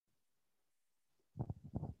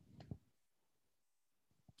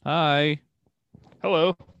Hi.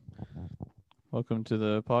 Hello. Welcome to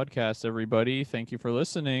the podcast, everybody. Thank you for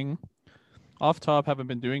listening. Off top, haven't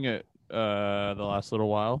been doing it the last little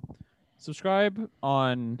while. Subscribe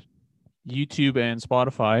on YouTube and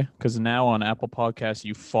Spotify because now on Apple Podcasts,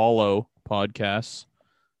 you follow podcasts.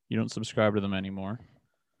 You don't subscribe to them anymore.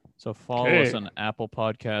 So follow us Okay. on Apple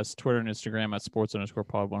Podcasts, Twitter, and Instagram at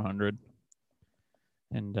sports_pod100.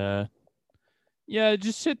 And yeah,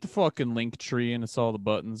 just hit the fucking link tree and it's all the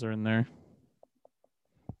buttons are in there.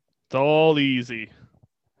 It's all easy.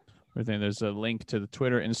 I think there's a link to the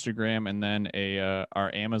Twitter, Instagram, and then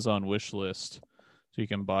our Amazon wish list, so you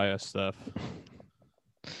can buy us stuff.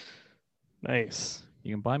 Nice.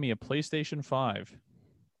 You can buy me a PlayStation 5.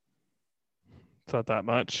 It's not that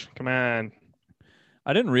much. Come on.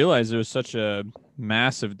 I didn't realize there was such a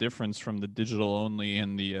massive difference from the digital only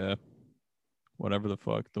and the whatever the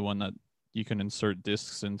fuck, the one that you can insert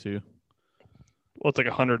discs into. Well, it's like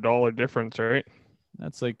 $100 difference, right?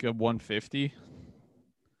 That's like a 150.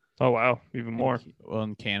 Oh wow, even In more. well,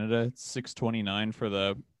 in Canada, it's 629 for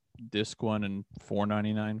the disc one and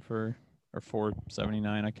 499 for or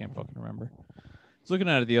 479. I can't fucking remember. I was looking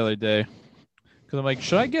at it the other day. Because I'm like,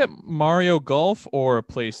 should I get Mario Golf or a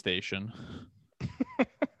PlayStation?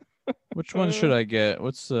 Which one should Uh, I get?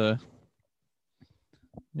 What's yeah.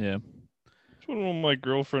 which one will my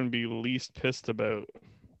girlfriend be least pissed about?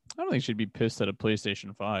 I don't think she'd be pissed at a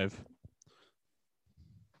PlayStation 5.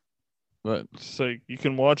 But It's like you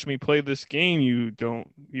can watch me play this game you don't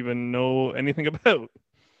even know anything about.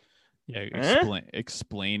 yeah, Eh?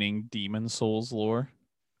 explaining Demon Souls lore.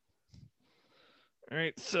 All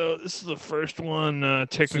right, so this is the first one. So this,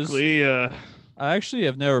 Technically, I actually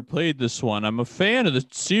have never played this one. I'm a fan of the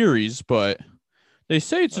series, but they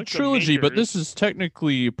say it's a like the trilogy, but this makers. is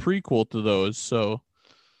technically a prequel to those. So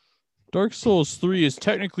Dark Souls 3 is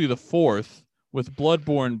technically the fourth, with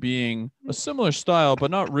Bloodborne being a similar style, but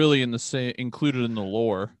not really in the same included in the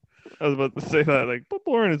lore. I was about to say that. Like,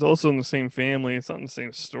 Bloodborne is also in the same family. It's not in the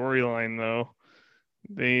same storyline though.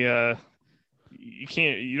 They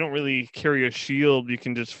you don't really carry a shield. You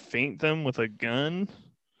can just feint them with a gun.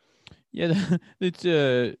 Yeah, it's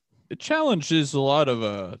it challenges a lot of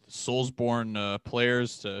Soulsborne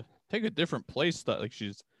players to take a different play style. Like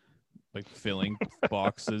she's like filling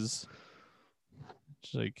boxes.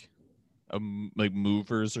 She's like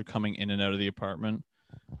movers are coming in and out of the apartment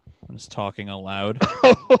and is talking aloud.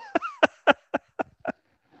 But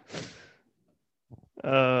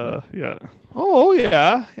Yeah. Oh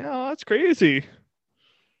yeah, yeah. That's crazy.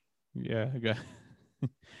 yeah, I got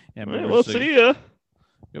yeah, All right, movers well, just like see ya.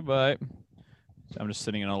 goodbye. I'm just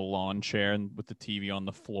sitting in a lawn chair and with the TV on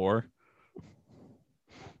the floor.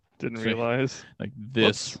 Didn't So, realize. like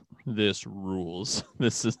Whoops. this rules.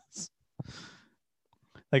 This is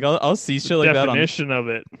like I'll see The shit like that on definition of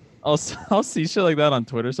it. I'll see shit like that on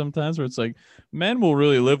Twitter sometimes where it's like men will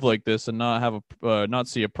really live like this and not have a not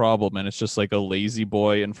see a problem, and it's just like a lazy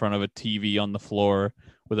boy in front of a TV on the floor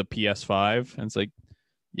with a PS5, and it's like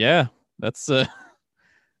yeah, that's that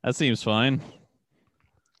seems fine.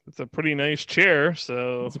 It's a pretty nice chair,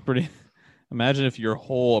 so It's a pretty imagine if your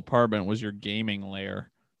whole apartment was your gaming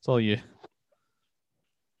lair. That's all you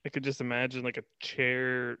I could just imagine like a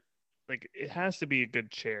chair. Like it has to be a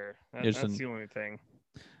good chair. just That's an the only thing.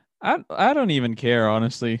 I don't even care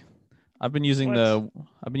honestly. I've been using What? the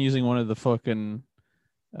I've been using one of the fucking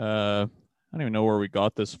I don't even know where we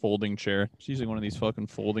got this folding chair. Just using one of these fucking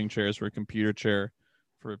folding chairs for a computer chair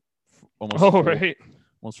for Oh right,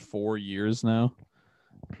 almost 4 years now.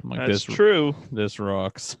 I'm like that's true. this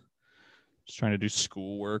rocks. Just trying to do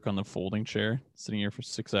schoolwork on the folding chair, sitting here for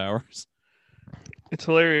 6 hours. It's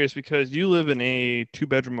hilarious because you live in a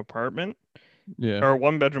two-bedroom apartment Yeah, or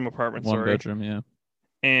one-bedroom apartment, one sorry, bedroom. Yeah,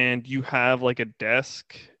 and you have like a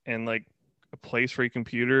desk and like a place for your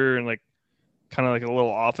computer and like kind of like a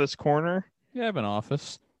little office corner. yeah. I have an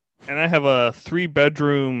office. And I have a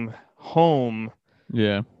three-bedroom home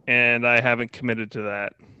Yeah. and I haven't committed to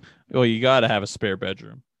that. Well, you gotta have a spare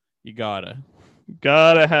bedroom. You gotta.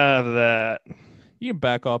 Gotta have that. You can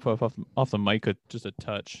back off the mic just a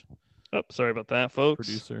touch, Oh, sorry about that, folks.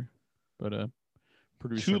 producer. But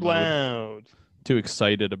producer Too mode. loud. Too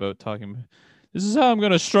excited about talking. This is how I'm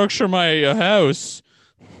gonna structure my house.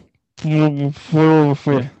 Yeah, It's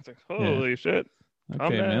like, yeah. holy shit. Calm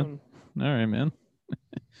Okay, man. down. All right, man.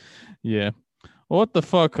 Yeah. Well, what the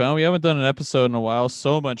fuck, huh? We haven't done an episode in a while.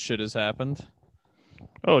 So much shit has happened.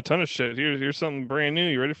 Oh, a ton of shit. Here's something brand new.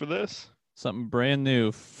 You ready for this? Something brand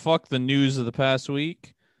new. Fuck the news of the past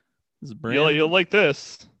week. This is You'll brand. like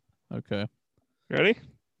this. Okay. Ready?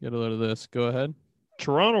 Get a load of this. Go ahead.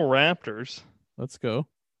 Toronto Raptors Let's go.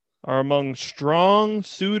 are among strong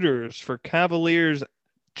suitors for Cavaliers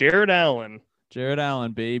Jared Allen. Jared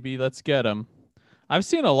Allen, baby, let's get him. I've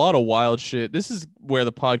seen a lot of wild shit. This is where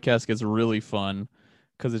the podcast gets really fun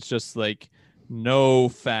because it's just like no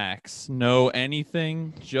facts, no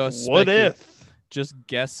anything, just What if? just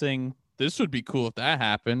guessing. This would be cool if that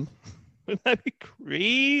happened. Wouldn't that be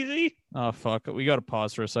crazy? Oh fuck! We got to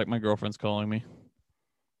pause for a sec. My girlfriend's calling me.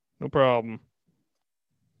 No problem.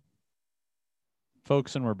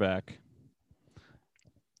 Folks, and we're back.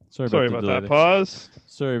 Sorry about that pause.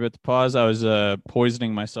 Sorry about the pause. I was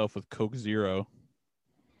poisoning myself with Coke Zero.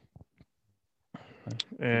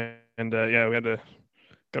 And yeah, we got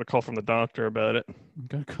a call from the doctor about it.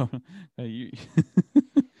 Gotta call.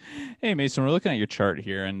 Hey Mason, we're looking at your chart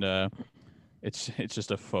here, and it's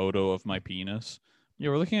just a photo of my penis. Yeah,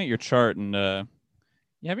 we're looking at your chart, and have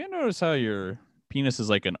you noticed how your penis is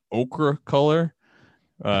like an ochre color?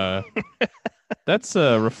 That's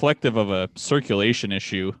reflective of a circulation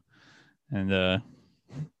issue. And have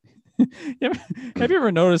you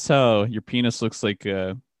ever noticed how your penis looks like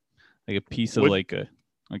a piece of like a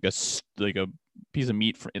piece of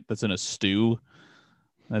meat that's in a stew?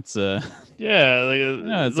 That's yeah,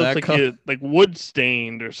 it looks like wood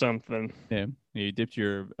stained or something. Yeah, you dipped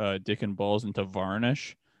your dick and balls into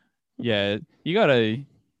varnish. Yeah, you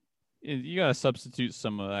gotta substitute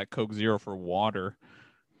some of that Coke Zero for water.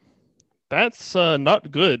 That's not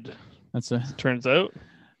good. That's it turns out.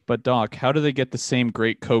 But Doc, how do they get the same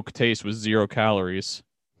great Coke taste with 0 calories?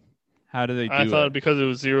 How do they do it? I thought because it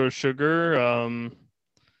was 0 sugar,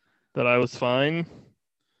 that I was fine.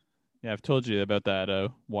 Yeah, I've told you about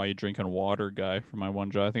that why you drinking water guy for my one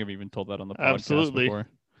job. I think I've even told that on the podcast before.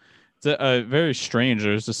 It's very strange.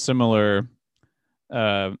 There's a similar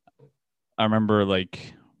I remember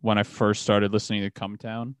like when I first started listening to Come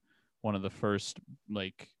Town, one of the first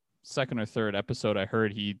like second or third episode I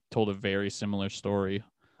heard, he told a very similar story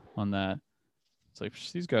on that. It's like,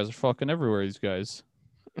 these guys are fucking everywhere, these guys.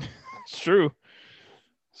 It's true.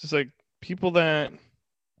 It's just like people that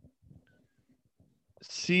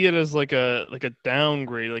see it as like a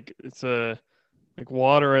downgrade, like it's a like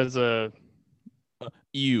water as a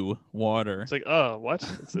ew water. It's like, oh, what?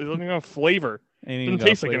 It doesn't even have flavor. It doesn't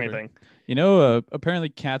taste like anything. You know, apparently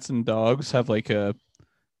cats and dogs have like an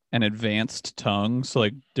advanced tongue, so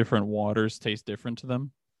like different waters taste different to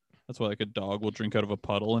them. That's why like a dog will drink out of a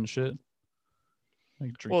puddle and shit.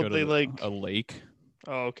 Like drink out of a lake.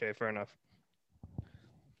 Oh, okay, fair enough.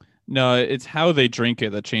 No, it's how they drink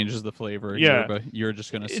it that changes the flavor. Yeah, but you're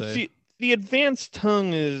just gonna say the advanced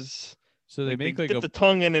tongue is so they make like dip the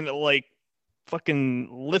tongue in and it like fucking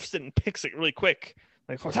lifts it and picks it really quick.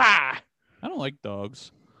 Like, ah! I don't like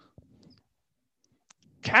dogs.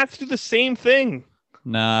 Cats do the same thing.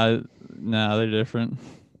 Nah, they're different.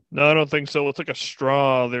 No, I don't think so. It's like a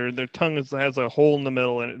straw. Their tongue has a hole in the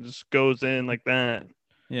middle and it just goes in like that.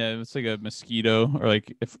 Yeah, it's like a mosquito or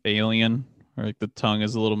like if alien or like the tongue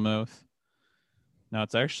is a little mouth. No,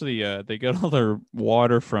 it's actually they get all their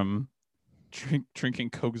water from drinking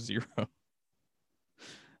Coke Zero.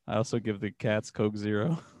 I also give the cats Coke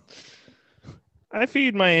Zero. I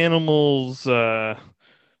feed my animals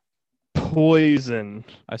poison.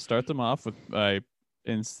 I start them off with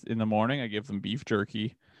in the morning I give them beef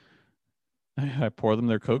jerky. I pour them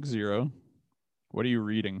their Coke Zero. What are you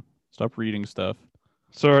reading? Stop reading stuff.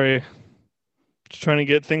 Sorry. Just trying to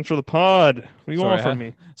get things for the pod. What do you want from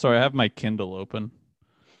me? Sorry, I have my Kindle open.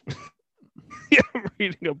 Yeah, I'm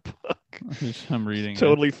reading a book. I'm reading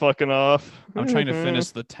totally fucking off. I'm trying to finish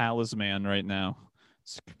The Talisman right now.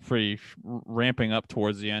 It's pretty ramping up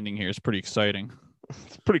towards the ending here. It's pretty exciting.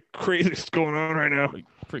 It's pretty crazy what's going on right now.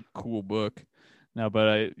 Pretty cool book. No,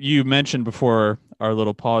 but you mentioned before our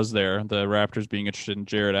little pause there, the Raptors being interested in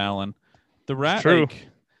Jared Allen. True.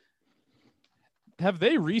 Have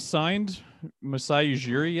they re-signed Masai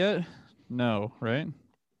Ujiri yet? No, right?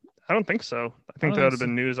 I don't think so. I think that would have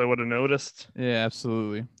been news I would have noticed. Yeah,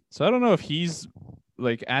 absolutely. So I don't know if he's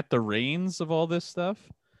like at the reins of all this stuff,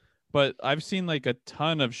 but I've seen like a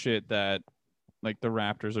ton of shit that like the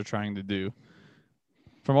Raptors are trying to do.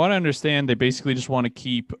 From what I understand, they basically just want to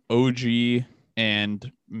keep OG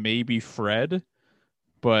and maybe Fred,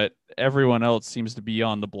 but everyone else seems to be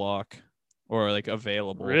on the block or like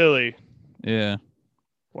available. Really? Yeah.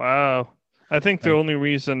 Wow. I think the only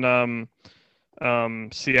reason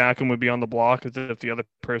Siakam would be on the block is if the other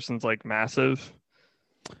person's like massive.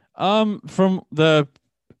 From the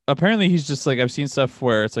apparently he's just like I've seen stuff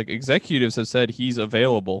where it's like executives have said he's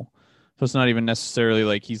available. So it's not even necessarily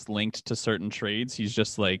like he's linked to certain trades. He's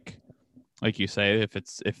just like you say, if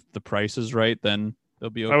the price is right, then they'll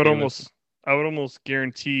be okay. I I would almost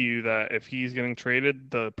guarantee you that if he's getting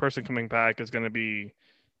traded, the person coming back is going to be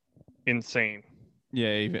insane.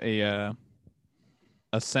 Yeah,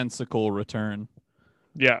 a sensical return.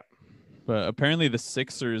 Yeah. But apparently the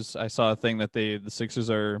Sixers, I saw a thing that the Sixers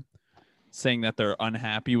are saying that they're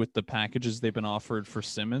unhappy with the packages they've been offered for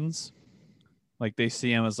Simmons. Like they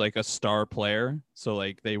see him as like a star player, so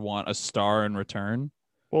like they want a star in return.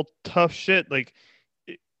 Well, tough shit. Like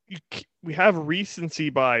we have recency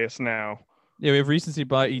bias now. Yeah, we have recency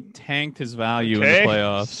bias. He tanked his value in the Okay?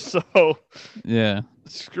 playoffs. So Yeah.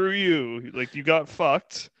 screw you. Like you got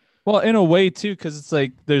fucked. Well, in a way too, because it's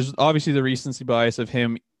like there's obviously the recency bias of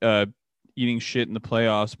him eating shit in the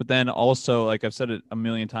playoffs, but then also, like I've said it a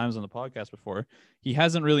million times on the podcast before, he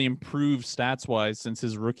hasn't really improved stats wise since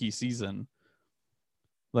his rookie season.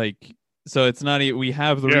 Like, so it's not we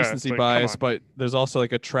have the Yeah, recency it's like, bias, come on. but there's also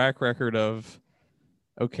like a track record of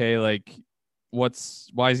okay, like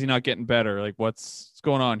why is he not getting better? Like what's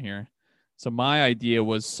going on here? So my idea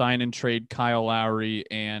was sign and trade Kyle Lowry,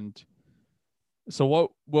 and so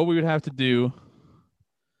what we would have to do.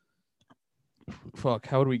 Fuck,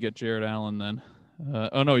 how would we get Jared Allen then?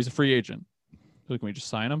 Oh no, he's a free agent. So can we just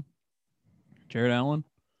sign him? Jared Allen?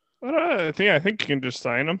 I think you can just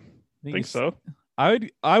sign him. I think so.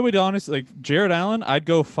 I would honestly like Jared Allen. I'd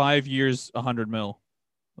go 5 years, 100 mil,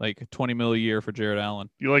 like 20 mil a year for Jared Allen.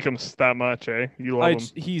 You like him that much, eh? You love him.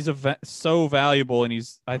 He's so valuable, and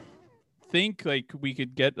I think like we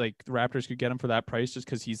could get like the Raptors could get him for that price just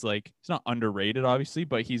because he's not underrated, obviously,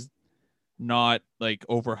 but he's not like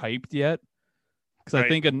overhyped yet. Because I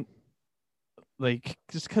think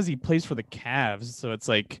just because he plays for the Cavs, so it's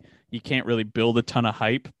like you can't really build a ton of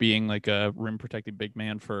hype being like a rim protecting big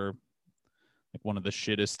man for like one of the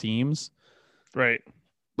shittest teams. Right.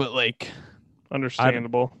 But like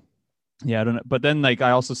understandable. I don't know. But then like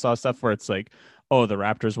I also saw stuff where it's like, oh, the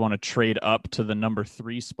Raptors want to trade up to the number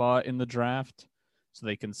 3 spot in the draft so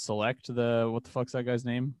they can select what the fuck's that guy's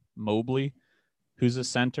name? Mobley, who's a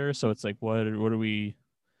center. So it's like, what are we?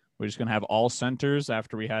 We're just gonna have all centers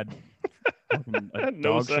after we had like,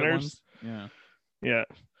 no centers. Yeah.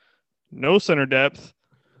 No center depth.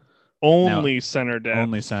 Only center depth.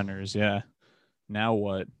 Only centers. Yeah. Now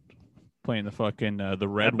what? Playing the fucking the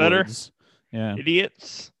Redwoods. Yeah.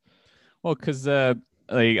 Idiots. Well, because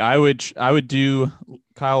like I would do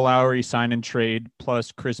Kyle Lowry sign and trade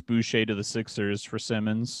plus Chris Boucher to the Sixers for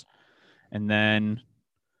Simmons, and then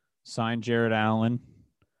sign Jared Allen,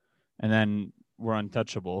 and then we're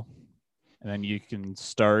untouchable. And then you can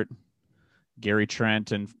start Gary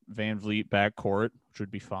Trent and Van Vliet backcourt, which would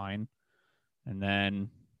be fine. And then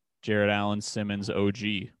Jared Allen, Simmons, OG.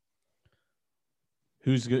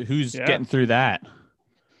 Who's getting through that?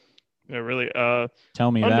 Yeah, really.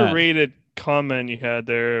 Tell me underrated comment you had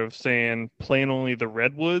there of saying playing only the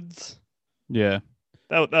Redwoods. Yeah,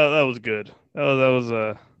 that was good. That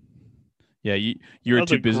was yeah. You're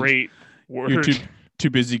too busy. Great word. You're too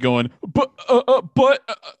busy going, but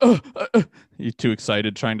you're too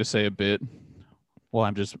excited trying to say a bit. Well,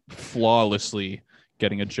 I'm just flawlessly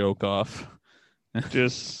getting a joke off.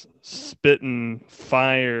 Just spitting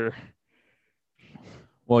fire.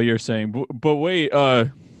 While you're saying, but wait,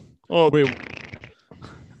 wait.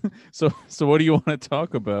 So what do you want to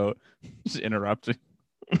talk about? Just interrupting.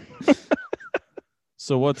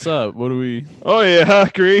 So what's up? What do we? Oh yeah,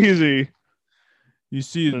 crazy. You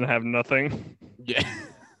see, didn't have nothing. Yeah.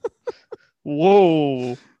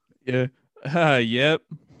 Whoa. Yeah. Yep.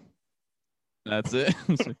 That's it.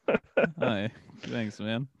 Hi. Thanks,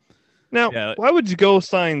 man. Now, why would you go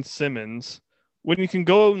sign Simmons when you can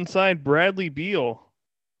go out and sign Bradley Beal?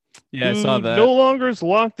 Yeah, I saw that. No longer is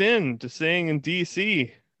locked in to staying in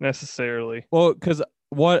DC necessarily. Well, because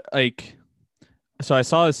so I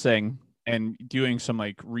saw this thing and doing some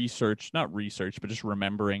like not research, but just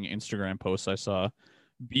remembering Instagram posts I saw.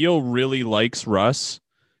 Beal really likes Russ.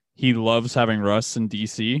 He loves having Russ in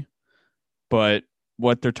DC, but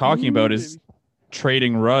what they're talking about is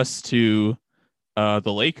trading Russ to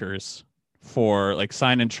the Lakers for like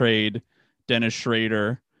sign and trade Dennis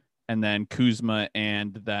Schrader and then Kuzma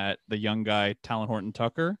and the young guy Talon Horton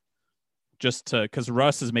Tucker, just to because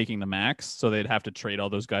Russ is making the max, so they'd have to trade all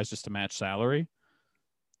those guys just to match salary.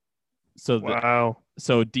 So wow.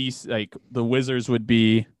 So DC, like the Wizards would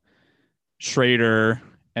be Schrader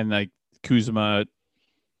and like Kuzma,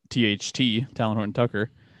 THT, Talon Horton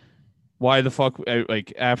Tucker. Why the fuck,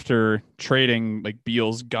 like after trading like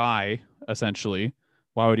Beal's guy, essentially,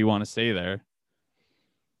 why would he want to stay there?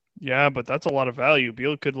 Yeah, but that's a lot of value.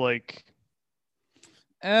 Beal could gotta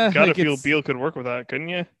feel Beal could work with that, couldn't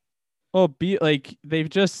you? Oh, like they've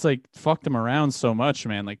just like fucked him around so much,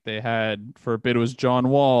 man. Like they had for a bit it was John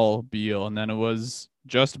Wall Beal, and then it was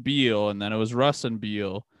just Beal, and then it was Russ and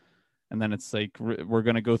Beal, and then it's like we're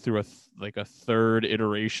gonna go through like a third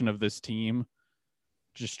iteration of this team,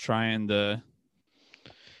 just trying to.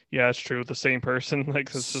 Yeah, it's true. With the same person,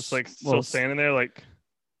 like it's just like still standing there, like, come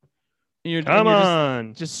you're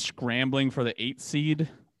on. just scrambling for the 8 seed.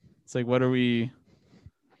 It's like, what are we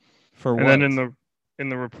for? And what? then in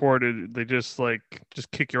the report, they just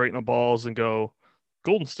kick you right in the balls and go,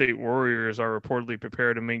 Golden State Warriors are reportedly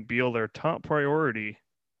prepared to make Beal their top priority.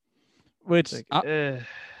 Which like,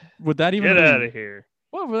 would that even get really, out of here?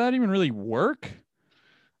 What would that even really work?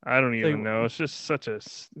 I don't even know. It's just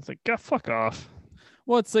it's like, God, fuck off.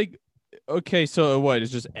 Well, it's like, okay, so what?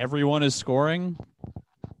 It's just everyone is scoring.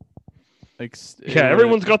 Like, yeah,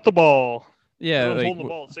 everyone's got the ball. Yeah, everyone's holding the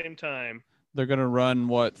ball at the same time. They're gonna run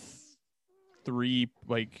what 3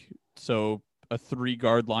 a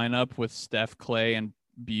 3-guard lineup with Steph, Clay, and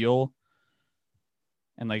Beal.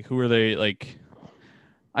 And like, who are they? Like,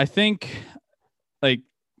 I think like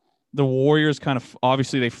the Warriors kind of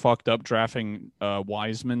obviously they fucked up drafting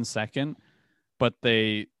Wiseman second, but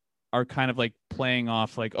they are kind of like playing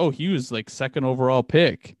off like, oh, he was like second overall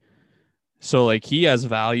pick, so like he has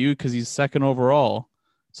value because he's second overall.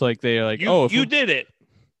 So like they're like, oh, if you did it,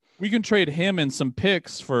 we can trade him and some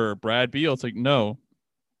picks for Brad Beal. It's like, no,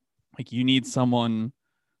 like you need someone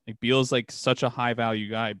like Beal's like such a high value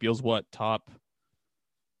guy. Beal's what, top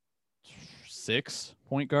 6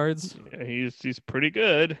 point guards? Yeah, he's pretty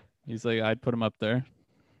good. He's like, I'd put him up there.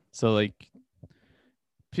 So like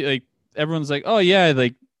everyone's like, oh yeah,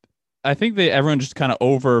 like I think everyone just kind of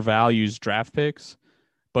overvalues draft picks,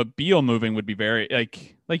 but Beal moving would be very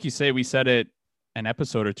like you say, we said it an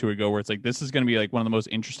episode or two ago where it's like this is going to be like one of the most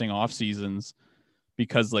interesting off seasons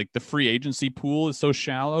because like the free agency pool is so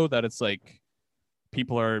shallow that it's like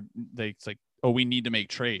people are it's like, oh, we need to make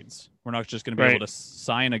trades. We're not just going to be able to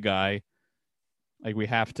sign a guy. Like we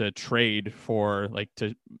have to trade for like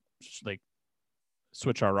to like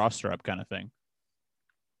switch our roster up kind of thing.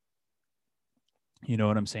 You know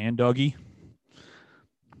what I'm saying, doggy?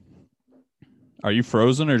 Are you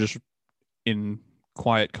frozen or just in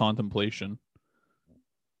quiet contemplation?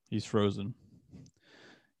 He's frozen.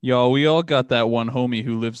 Yo, we all got that one homie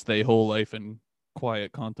who lives their whole life in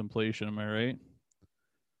quiet contemplation. Am I right?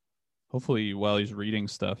 Hopefully, while he's reading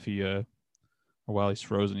stuff, or while he's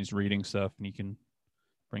frozen, he's reading stuff, and he can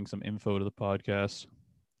bring some info to the podcast.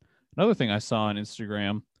 Another thing I saw on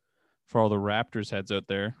Instagram for all the Raptors heads out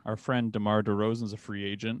there, our friend DeMar DeRozan's a free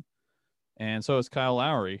agent, and so is Kyle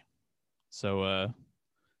Lowry. So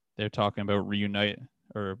they're talking about reunite,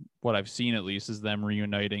 or what I've seen at least is them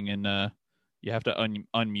reuniting, and you have to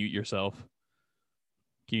unmute yourself.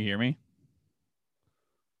 Can you hear me?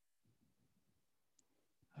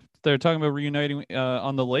 They're talking about reuniting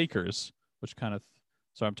on the Lakers, which kind of.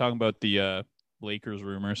 So I'm talking about the Lakers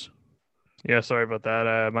rumors. Yeah, sorry about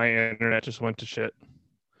that. My internet just went to shit.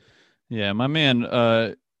 Yeah, my man.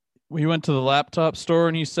 He went to the laptop store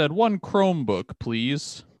and he said, "1 Chromebook,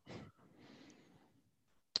 please."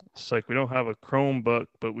 It's like we don't have a Chromebook,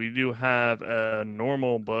 but we do have a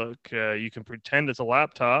normal book. You can pretend it's a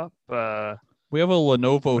laptop. We have a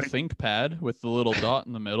Lenovo ThinkPad with the little dot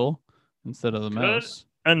in the middle instead of the mouse.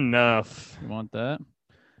 Enough. You want that?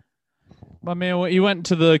 My man, he went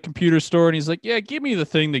to the computer store and he's like, "Yeah, give me the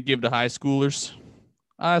thing they give to high schoolers.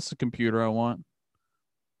 That's the computer I want."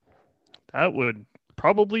 That would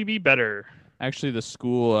probably be better. Actually, the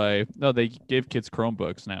school they give kids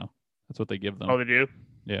Chromebooks now. That's what they give them. Oh, they do?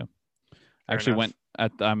 Yeah.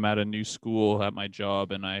 I'm at a new school at my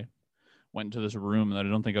job, and I went into this room that I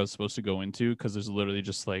don't think I was supposed to go into because there's literally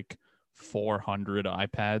just like 400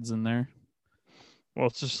 iPads in there. Well,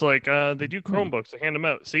 it's just like they do Chromebooks. They hand them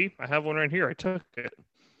out. See, I have one right here. I took it.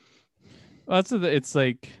 Well, it's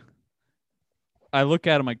like I look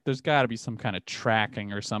at them like there's got to be some kind of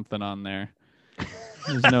tracking or something on there.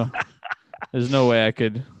 There's no way I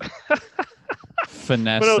could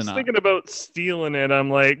finesse. But I was thinking about stealing it. I'm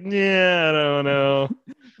like, yeah, I don't know.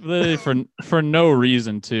 Literally for no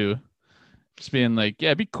reason too. Just being like, yeah,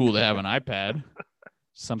 it'd be cool to have an iPad.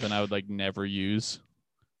 Something I would like never use.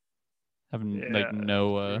 Having like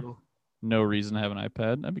no reason to have an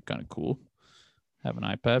iPad. That'd be kind of cool. Have an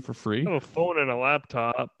iPad for free. I have a phone and a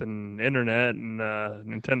laptop and internet and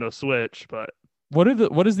Nintendo Switch, but what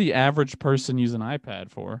does the average person use an iPad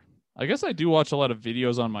for? I guess I do watch a lot of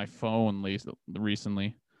videos on my phone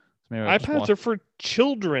recently. So iPads are for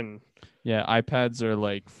children. Yeah, iPads are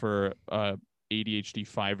like for ADHD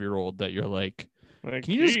 5-year-old that you're like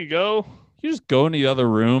here you go. You just go in the other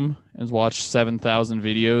room and watch 7,000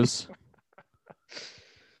 videos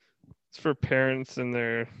It's for parents and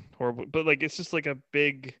their horrible, but like it's just like a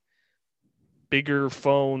bigger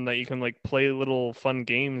phone that you can like play little fun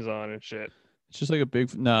games on and shit. It's just like a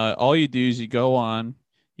big. No, all you do is you go on,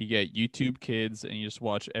 you get YouTube Kids, and you just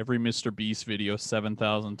watch every Mr. Beast video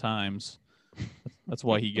 7,000 times. That's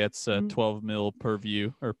why he gets 12 mil per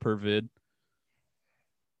view or per vid.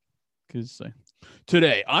 Because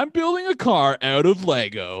today I'm building a car out of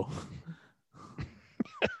Lego.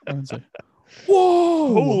 Like,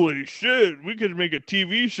 whoa! Holy shit! We could make a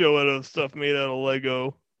TV show out of stuff made out of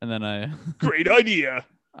Lego. And then great idea.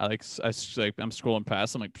 I'm scrolling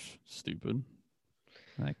past. I'm like, stupid.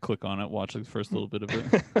 And I click on it, watch like the first little bit of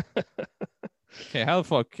it. Okay, how the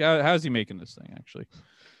fuck? How's he making this thing actually?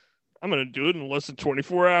 I'm gonna do it in less than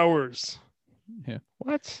 24 hours. Yeah.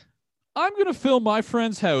 What? I'm gonna fill my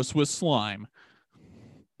friend's house with slime.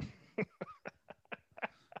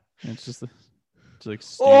 It's just like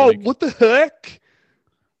what the heck?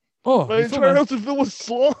 Oh, my entire house is filled with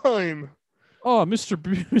slime. Oh,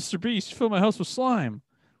 Mr. Beast, fill my house with slime.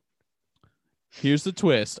 Here's the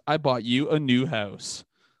twist. I bought you a new house.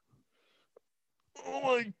 Oh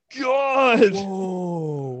my god.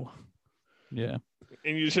 Whoa. Yeah.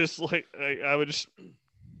 And you just like I would just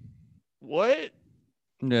what?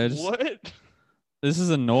 Yeah. What? This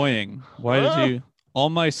is annoying. Why did you? All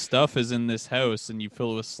my stuff is in this house, and you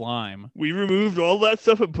fill it with slime. We removed all that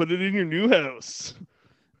stuff and put it in your new house.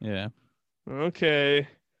 Yeah. Okay.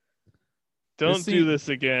 Don't do this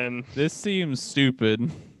again. This seems stupid.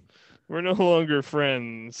 We're no longer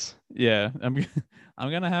friends. Yeah, I'm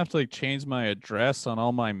gonna have to like change my address on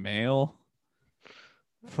all my mail.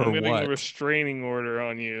 For I'm getting what? a restraining order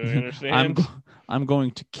on you. You understand? I'm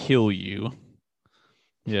going to kill you.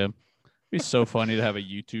 Yeah, it'd be so funny to have a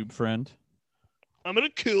YouTube friend. I'm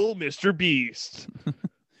gonna kill Mr. Beast.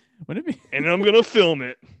 Wouldn't it be? And I'm gonna film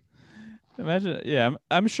it. Imagine, yeah,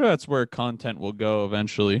 I'm sure that's where content will go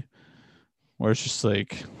eventually. Where it's just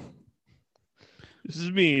like, this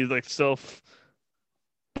is me, like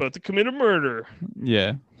about to commit a murder.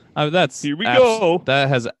 Yeah, that's here we go. That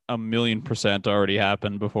has 1,000,000% already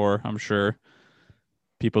happened before. I'm sure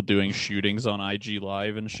people doing shootings on IG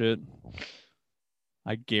Live and shit.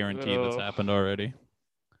 I guarantee that's happened already.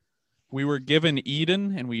 We were given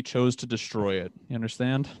Eden and we chose to destroy it. You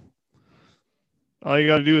understand? All you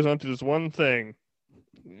gotta do is onto this one thing.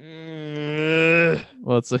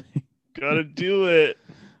 Well, it's like gotta do it.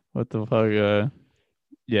 What the fuck?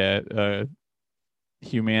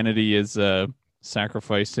 Humanity is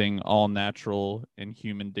sacrificing all natural and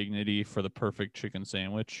human dignity for the perfect chicken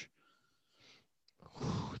sandwich.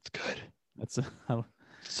 It's good. That's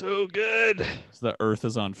so good. So the earth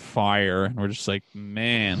is on fire, and we're just like,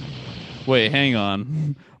 man. Wait, hang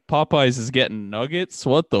on. Popeyes is getting nuggets?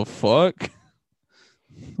 What the fuck?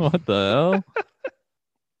 What the hell?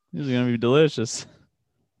 These are gonna be delicious.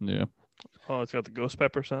 Yeah. Oh, it's got the ghost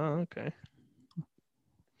peppers, huh? Okay.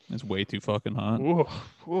 It's way too fucking hot.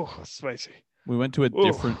 Ooh, spicy. We went to a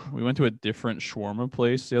different shawarma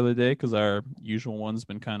place the other day because our usual one's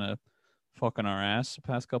been kind of fucking our ass the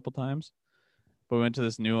past couple times. But we went to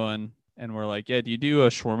this new one and we're like, yeah, do you do a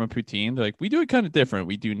shawarma poutine? They're like, we do it kind of different.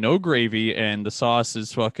 We do no gravy and the sauce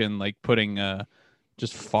is fucking like putting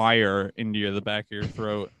just fire into the back of your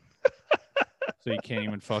throat. So you can't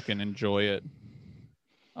even fucking enjoy it.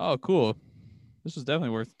 Oh, cool. This was definitely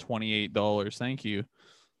worth $28. Thank you.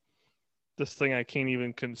 This thing I can't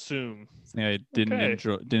even consume. Yeah, I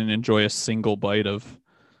didn't enjoy a single bite of.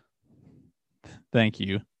 Thank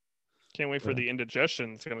you. Can't wait for the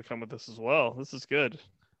indigestion. It's gonna come with this as well. This is good.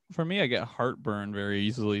 For me, I get heartburn very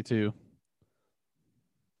easily too.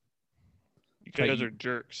 You guys are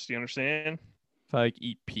jerks. Do you understand? If I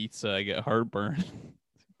eat pizza, I get heartburn.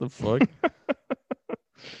 The fuck?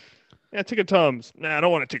 Yeah, take a Tums. Nah, I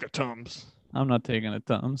don't want to take a Tums. I'm not taking a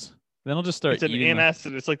Tums. Then I'll just start eating. It's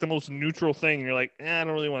an antacid. It's like the most neutral thing. You're like, I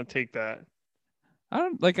don't really want to take that. I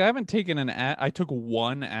haven't taken I took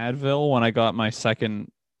one Advil when I got my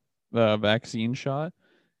second vaccine shot,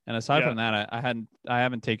 and aside from that, I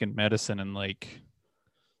haven't taken medicine in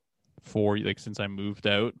since I moved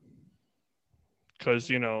out. Because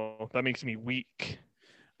that makes me weak.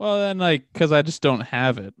 Well, then because I just don't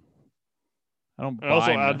have it. I don't. And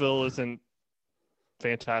also, Advil isn't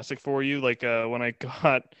fantastic for you. Like when I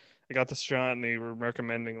got this shot and they were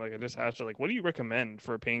recommending, I just asked her, what do you recommend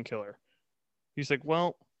for a painkiller? He's like,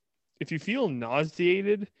 well, if you feel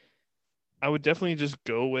nauseated, I would definitely just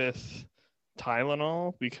go with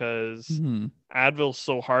Tylenol because Advil's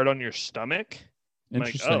so hard on your stomach.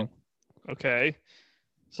 Interesting. I'm like, oh, okay.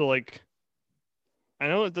 So I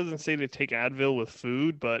know it doesn't say to take Advil with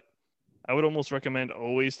food, but I would almost recommend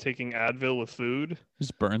always taking Advil with food.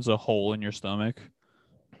 Just burns a hole in your stomach.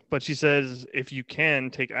 But she says if you can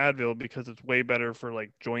take Advil because it's way better for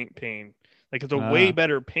like joint pain. Like it's a way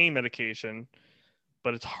better pain medication,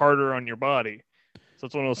 but it's harder on your body. So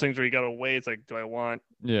it's one of those things where you gotta weigh. It's like, do I want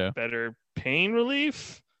better pain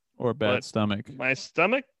relief or bad stomach? My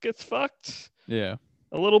stomach gets fucked. Yeah,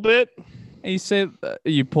 a little bit. And you say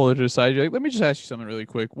you pull it to the side. You're like, let me just ask you something really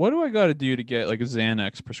quick. What do I got to do to get like a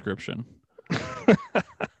Xanax prescription?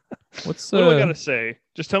 What do I gotta say?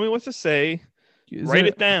 Just tell me what to say. Write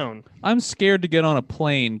it down. I'm scared to get on a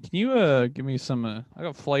plane. Can you give me some? I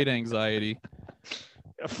got flight anxiety.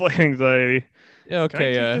 Flight anxiety. Yeah.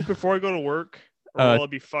 Okay. Can I take this before I go to work, or will I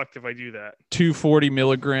be fucked if I do that? 240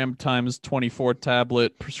 milligram times 24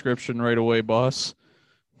 tablet prescription right away, boss.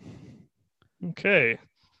 Okay.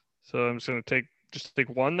 So I'm just gonna take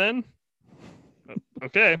one then.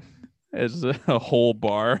 Okay. It's a whole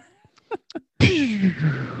bar.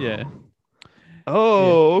 Yeah.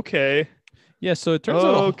 Oh, okay. Yeah, so it turns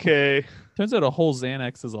out turns out a whole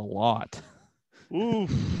Xanax is a lot.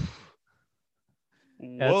 Oof.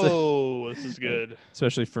 Whoa, this is good.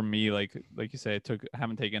 Especially for me, like you say, I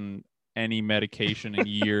haven't taken any medication in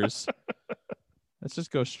years. Let's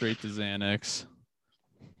just go straight to Xanax.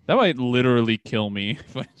 That might literally kill me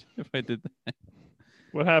if I did that.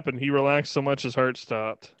 What happened? He relaxed so much his heart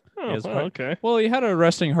stopped. Oh, okay. Well, he had a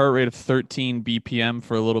resting heart rate of 13 BPM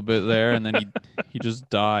for a little bit there, and then he just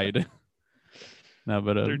died. No,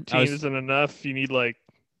 but 13 isn't enough. You need like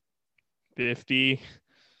 50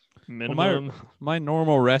 minimum. Well, my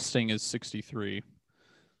normal resting is 63.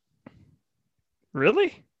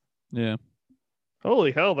 Really? Yeah.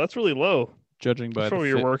 Holy hell, that's really low. Judging by the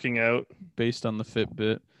you're working out. Based on the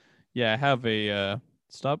Fitbit. Yeah, I have a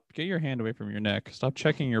get your hand away from your neck. Stop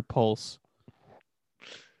checking your pulse.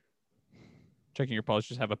 Checking your pulse,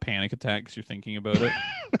 just have a panic attack because you're thinking about it.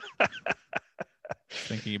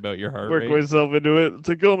 Thinking about your heart rate. Work myself into it. It's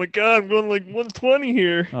like, oh my god, I'm going like 120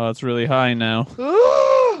 here. Oh, it's really high now.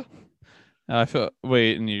 I feel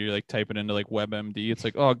and you're like typing into like WebMD. It's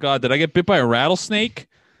like, oh god, did I get bit by a rattlesnake?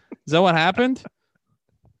 Is that what happened?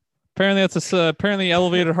 Apparently that's apparently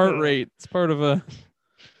elevated heart rate. It's part of a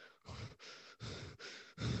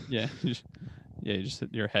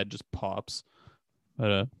your head just pops.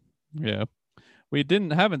 But yeah. We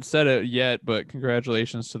haven't said it yet, but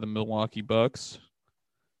congratulations to the Milwaukee Bucks,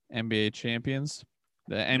 NBA champions.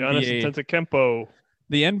 The NBA Antetokounmpo.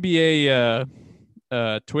 The NBA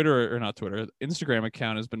Instagram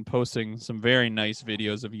account has been posting some very nice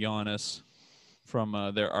videos of Giannis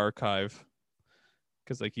from their archive.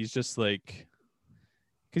 Because like he's just like,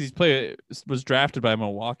 because was drafted by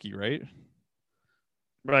Milwaukee, right?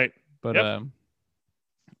 Right. But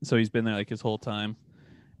so he's been there like his whole time,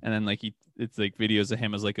 and then like it's like videos of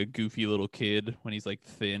him as like a goofy little kid when he's like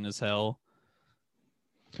thin as hell,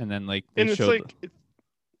 and then like it's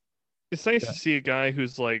nice to see a guy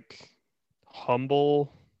who's like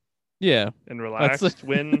humble, and relaxed.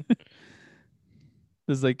 When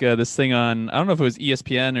there's like this thing on, I don't know if it was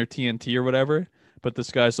ESPN or TNT or whatever. But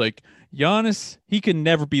this guy's like, Giannis, he can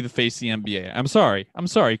never be the face of the NBA. I'm sorry.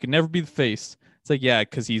 He can never be the face. It's like, yeah,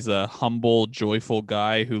 because he's a humble, joyful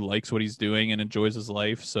guy who likes what he's doing and enjoys his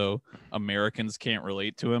life. So Americans can't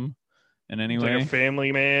relate to him in any way. Like a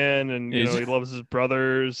family man, and he loves his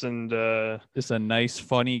brothers, and just a nice,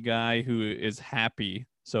 funny guy who is happy.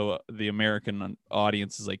 So the American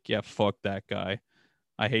audience is like, yeah, fuck that guy.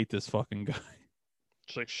 I hate this fucking guy.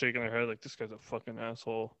 Just like shaking their head like, this guy's a fucking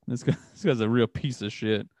asshole. This guy's a real piece of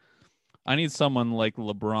shit. I need someone like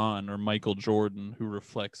LeBron or Michael Jordan who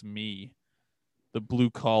reflects me, the blue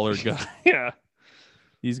collar guy. Yeah.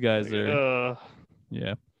 These guys are.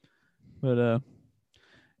 Yeah. But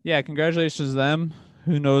yeah, congratulations to them.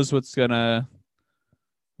 Who knows what's gonna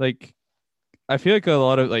like? I feel like a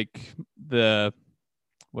lot of like the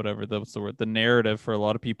narrative for a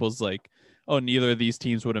lot of people is like, oh, neither of these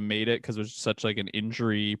teams would have made it because it was such like an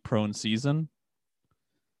injury-prone season.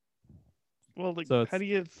 Well, like, how do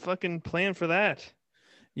you fucking plan for that?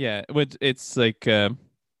 Yeah, it's like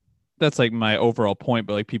that's like my overall point.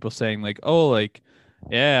 But like people saying like, oh, like,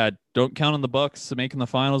 yeah, don't count on the Bucks making the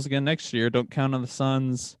finals again next year. Don't count on the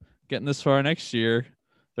Suns getting this far next year.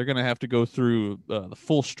 They're gonna have to go through the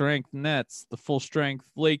full strength Nets, the full strength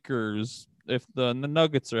Lakers, if the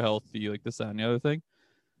Nuggets are healthy, like this, that, and the other thing.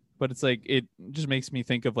 But it's like, it just makes me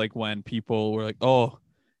think of like when people were like, oh,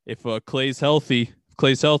 if Clay's healthy,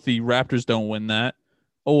 Raptors don't win that.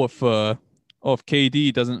 Oh, if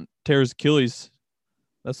KD doesn't tear his Achilles,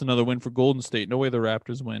 that's another win for Golden State. No way the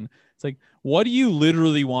Raptors win. It's like, what do you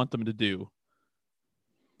literally want them to do?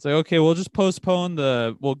 It's like, okay, we'll just postpone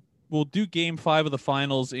we'll we'll do game 5 of the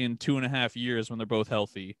finals in 2.5 years when they're both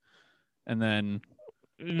healthy. And then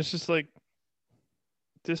And it's just like,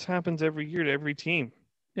 this happens every year to every team.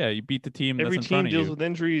 yeah, you beat the team Every that's in front team of deals you. with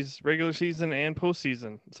injuries, regular season and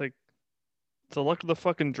postseason. It's like, it's a luck of the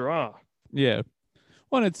fucking draw. Yeah.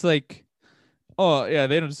 Well, it's like, oh yeah,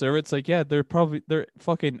 they don't deserve it. It's like, yeah, they're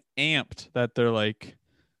fucking amped that they're like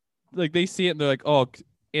they see it and they're like, oh,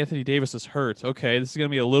 Anthony Davis is hurt. Okay, this is gonna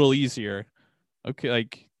be a little easier. Okay,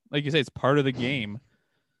 like you say, it's part of the game.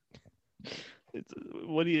 It's,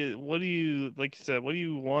 what do you like you said? What do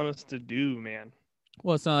you want us to do, man?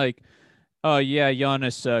 Well, it's not like, oh yeah,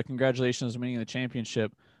 Giannis, congratulations on winning the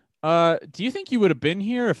championship. Do you think you would have been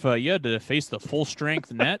here if you had to face the full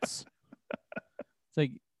strength Nets? It's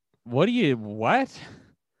like, what? What are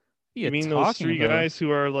You mean those talking three about? guys who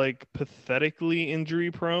are like pathetically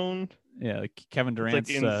injury prone? Yeah, like Kevin It's Durant's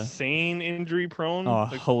like insane injury prone.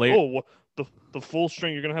 Like, hilarious. the full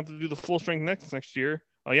strength. You're gonna have to do the full strength next year.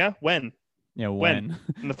 Oh yeah, when? Yeah, When?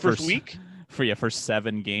 In the first week? For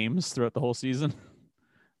 7 games throughout the whole season.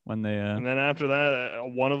 When they And then after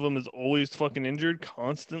that, one of them is always fucking injured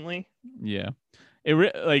constantly. yeah,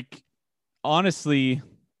 like honestly,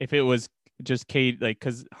 if it was just Kate, like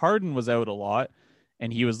because Harden was out a lot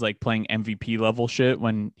and he was like playing MVP level shit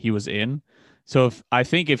when he was in. So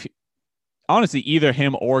if honestly either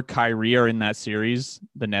him or Kyrie are in that series,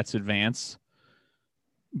 the Nets advance.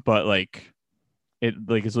 But like it's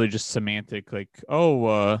literally just semantic. Like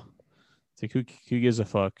it's like who gives a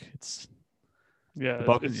fuck? It's Yeah,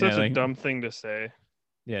 Bucks, it's such a like, dumb thing to say.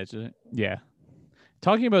 yeah, yeah.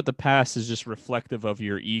 Talking about the past is just reflective of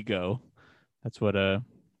your ego. That's what So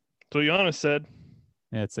Giannis said,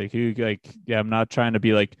 yeah, it's like yeah, I'm not trying to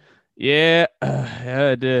be like yeah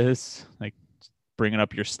it is like bringing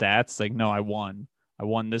up your stats. Like no, I won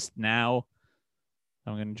this now.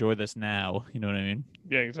 I'm gonna enjoy this now. You know what I mean?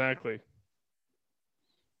 yeah, exactly.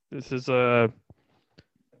 This is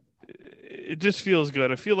it just feels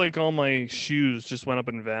good. I feel like all my shoes just went up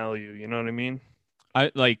in value. You know what I mean?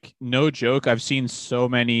 I like no joke. I've seen so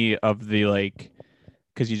many of the like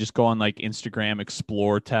because you just go on like Instagram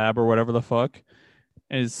Explore tab or whatever the fuck,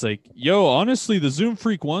 and it's like, yo, honestly, the Zoom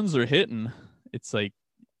Freak ones are hitting. It's like,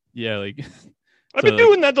 yeah, like I've so, been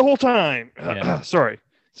doing that the whole time. Yeah. Sorry.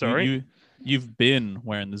 You've been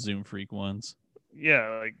wearing the Zoom Freak ones.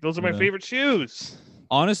 Yeah, like those are my favorite shoes.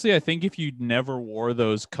 Honestly, I think if you never wore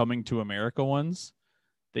those Coming to America ones,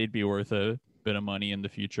 they'd be worth a bit of money in the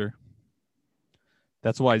future.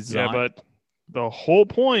 That's why Yeah, but the whole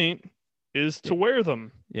point is to wear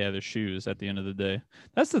them. Yeah, they're shoes at the end of the day.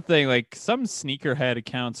 That's the thing. Like some sneakerhead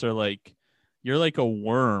accounts are like, you're like a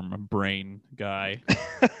worm brain guy.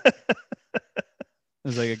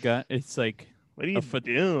 It's like a guy. It's like what are you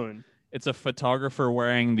doing? It's a photographer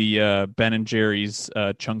wearing the Ben and Jerry's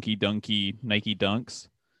Chunky Dunky Nike Dunks,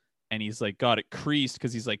 and he's like got it creased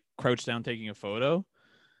because he's like crouched down taking a photo,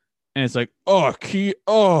 and it's like, God, can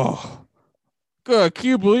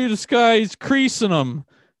you believe this guy's creasing them?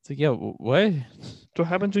 It's like, yeah, what? What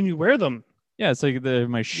happens when you wear them? Yeah, it's like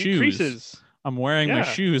my shoes. Creases. I'm wearing my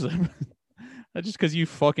shoes. That's just because you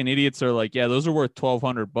fucking idiots are like, yeah, those are worth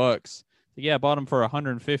 $1,200. Like, yeah, I bought them for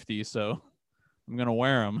 $150, so I'm gonna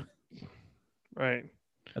wear them. Right.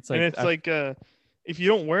 That's like, and it's if you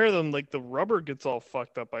don't wear them, like the rubber gets all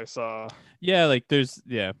fucked up. I saw. Yeah, like it's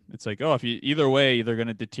like, oh, if you either way, they're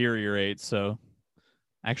gonna deteriorate. So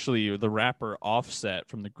actually, the rapper Offset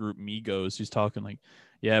from the group Migos, he's talking like,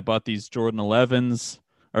 yeah, I bought these Jordan 11s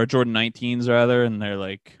or Jordan 19s rather, and they're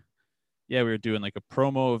like, yeah, we were doing like a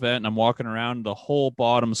promo event, and I'm walking around, the whole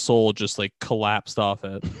bottom sole just like collapsed off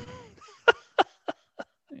it.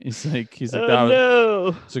 He's like,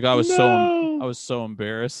 no. So I was so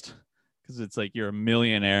embarrassed because it's like you're a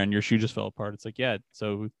millionaire and your shoe just fell apart. It's like, yeah,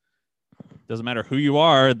 so it doesn't matter who you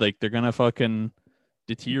are, like they're gonna fucking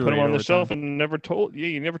deteriorate. Put them on the shelf and never told. Yeah,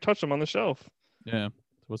 you never touch them on the shelf. Yeah,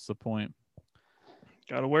 what's the point?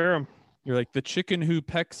 Gotta wear them. You're like the chicken who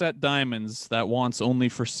pecks at diamonds that wants only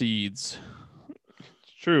for seeds.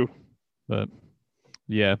 It's true. But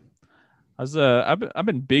yeah, I've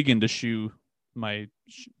been big into my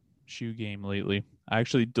shoe game lately. I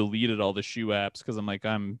actually deleted all the shoe apps because I'm like,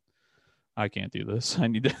 I can't do this. I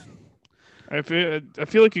need to. I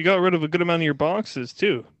feel like you got rid of a good amount of your boxes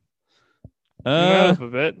too. Out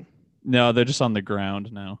of it. No, they're just on the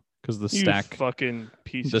ground now because the stack. Fucking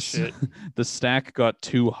piece of shit. The stack got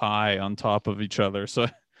too high on top of each other, so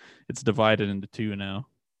it's divided into two now.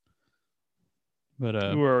 But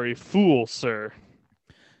you are a fool, sir.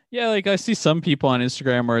 Yeah, like I see some people on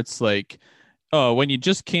Instagram where it's like, oh, when you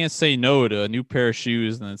just can't say no to a new pair of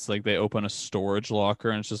shoes, and it's like they open a storage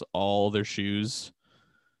locker and it's just all their shoes.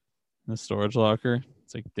 the storage locker.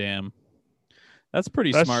 It's like, damn, that's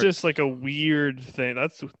pretty That's smart. just like a weird thing.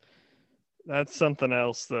 That's something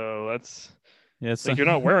else though. That's Yeah, it's like you're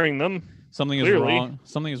not wearing them. something is Clearly. wrong.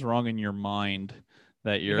 Something is wrong in your mind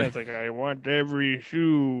that Yeah, you're. it's like I want every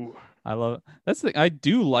shoe. I love it. That's the. I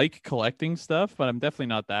do like collecting stuff, but I'm definitely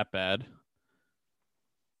not that bad.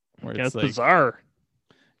 Where Yeah, it's it's like, bizarre.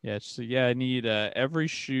 yeah, I need every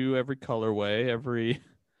shoe, every colorway, every.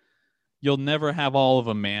 You'll never have all of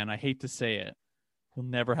them, man. I hate to say it. You'll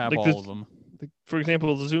never have Like all this, of them. for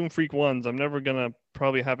example, the Zoom Freak ones. I'm never gonna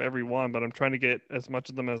probably have every one, but I'm trying to get as much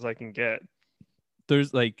of them as I can get.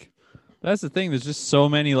 There's like, that's the thing. There's just so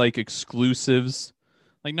many like exclusives,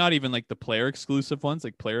 like not even like the player exclusive ones,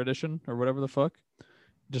 like player edition or whatever the fuck.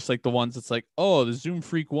 Just like the ones that's like, oh, the Zoom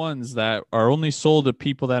Freak ones that are only sold to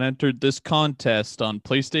people that entered this contest on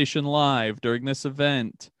PlayStation Live during this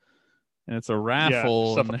event, and it's a Yeah,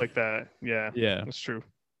 raffle. stuff And like that. Yeah, yeah, that's true.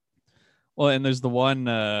 well, and there's the one,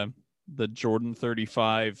 the Jordan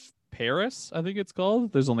 35 Paris, I think it's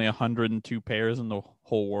called. There's only 102 pairs in the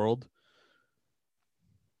whole world,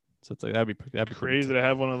 so it's like that'd be pretty Crazy to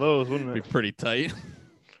have one of those, wouldn't be it? pretty tight.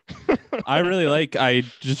 I really like. I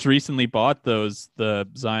just recently bought the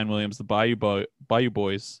Zion Williams, the Bayou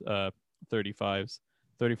Boys, 35s.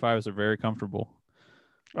 35s are very comfortable.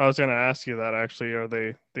 I was gonna ask you that actually. Are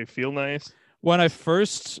they feel nice? When I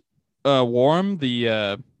first wore them,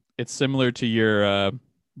 it's similar to your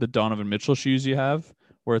the Donovan Mitchell shoes you have,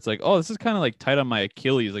 where it's like, oh, this is kind of like tight on my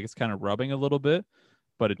Achilles, like it's kind of rubbing a little bit,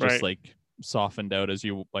 but it just Right. like softened out as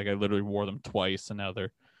you like. I literally wore them twice, and now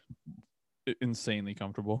they're insanely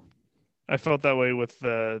comfortable. I felt that way with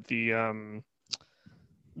the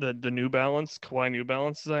New Balance, Kawhi New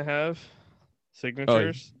Balances I have, Oh,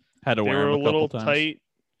 signatures. had to They wear were them a a couple little times. tight,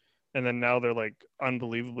 and then now they're like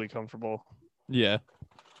unbelievably comfortable. Yeah,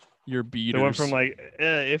 your They went from beaters. like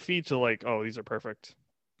iffy to like, oh, these are perfect.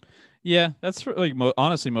 Yeah, that's for, like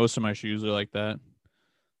honestly, most of my shoes are like that.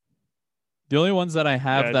 The only ones that I Yeah,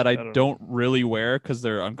 have I that I don't know. don't really wear because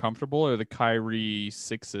they're uncomfortable are the Kyrie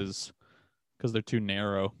sixes because they're too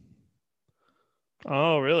narrow.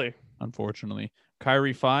 Oh, really? Unfortunately,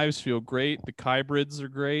 Kyrie fives feel great. The Kybrids are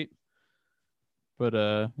great, but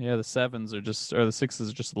yeah, the sevens are just or the sixes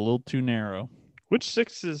are just a little too narrow. Which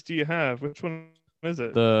sixes do you have? Which one is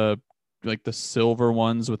it? The like the silver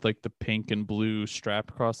ones with like the pink and blue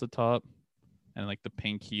strap across the top and like the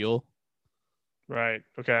pink heel. Right.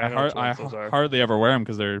 Okay, I know which I ones those are. hardly ever wear them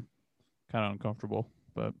because they're kind of uncomfortable,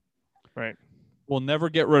 but Right. we'll never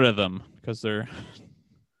get rid of them because they're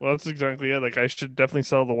Well, that's exactly it. Like, I should definitely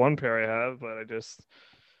sell the one pair I have, but I just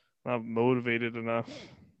not motivated enough.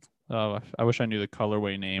 oh, I wish I knew the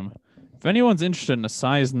colorway name. If anyone's interested in a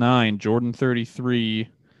size 9 Jordan 33,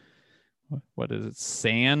 what is it?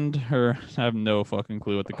 Sand or I have no fucking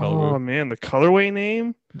clue what the color. Oh man, the colorway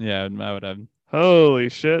name? Yeah, I would have. Holy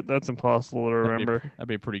shit, that's impossible to That'd be, remember. that'd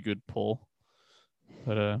be a pretty good pull.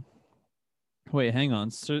 But wait, hang on.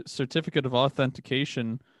 Certificate of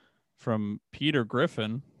authentication from Peter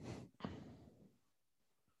Griffin.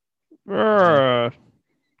 Urgh.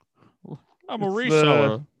 I'm a It's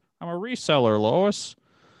reseller. I'm a reseller, Lois.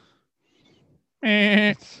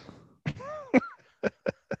 It's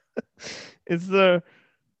it's the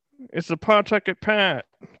it's the Pawtucket Pat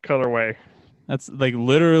colorway. That's like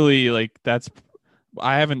literally like that's.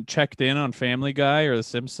 I haven't checked in on Family Guy or The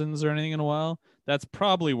Simpsons or anything in a while. That's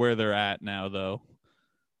probably where they're at now, though,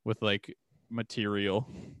 with like material.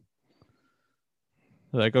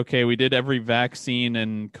 Like, okay, we did every vaccine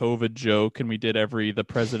and COVID joke, and we did every the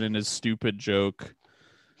president is stupid joke.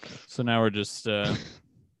 So now we're just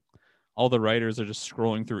all the writers are just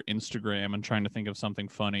scrolling through Instagram and trying to think of something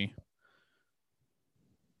funny.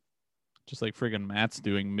 Just like friggin' Matt's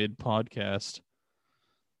doing mid podcast.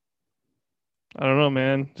 I don't know,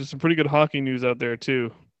 man. There's some pretty good hockey news out there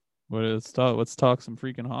too. Let's talk some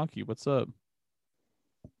freaking hockey. What's up?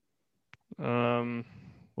 What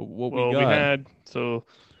we Well, we got had so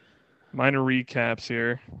minor recaps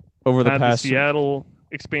here. over the Had the past Seattle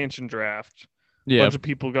expansion draft. yeah, Bunch of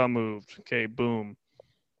people got moved. Okay, boom.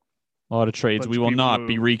 a lot of trades. Bunch We of will people not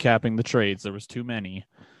be moved. recapping the trades. There was too many.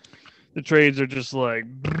 The trades are just like,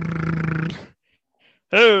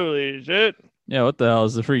 holy shit. Yeah, what the hell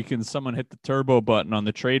is the freaking someone hit the turbo button on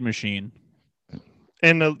the trade machine?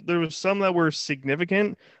 And there was some that were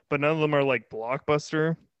significant, but none of them are like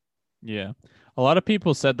blockbuster. Yeah. A lot of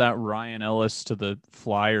people said that Ryan Ellis to the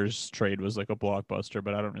Flyers trade was like a blockbuster,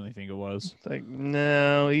 but I don't really think it was. It's like,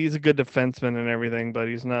 no, he's a good defenseman and everything, but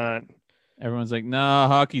he's not. Everyone's like, nah,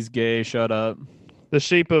 hockey's gay, shut up. The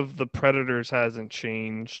shape of the Predators hasn't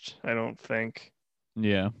changed, I don't think.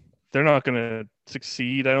 Yeah. They're not going to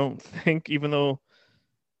succeed. I don't think, even though,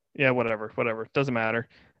 yeah, whatever, doesn't matter.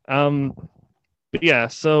 But yeah,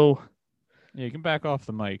 so Yeah, you can back off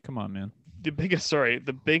the mic. Come on, man. the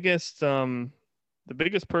biggest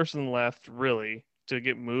person left really to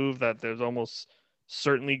get moved that there's almost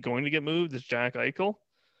certainly going to get moved is Jack Eichel.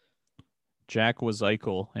 Jack was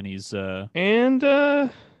Eichel, and he's And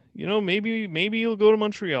maybe he'll go to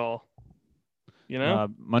Montreal.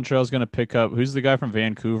 Montreal's gonna pick up. Who's the guy from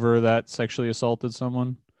Vancouver that sexually assaulted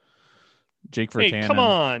someone? Jake Hey, come Virtanen.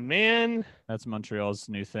 on, man. That's Montreal's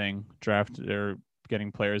new thing. They're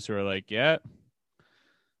getting players who are like, yeah,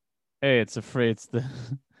 hey, it's the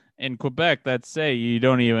in Quebec. That's say you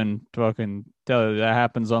don't even fucking tell. That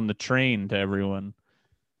happens on the train to everyone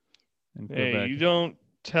in Hey, Quebec. you don't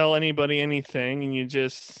tell anybody anything, and you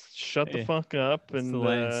just shut the Hey, fuck up. it's And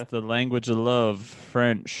it's the language of love,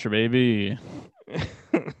 French, baby.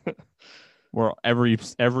 Where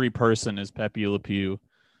every person is Pepe Le Pew,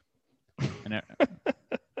 and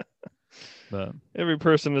but every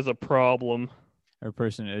person is a problem. every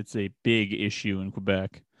person, it's a big issue in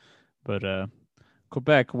Quebec. But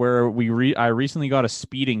Quebec, where I recently got a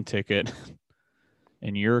speeding ticket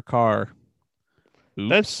in your car. Oops.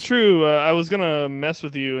 That's true. I was gonna mess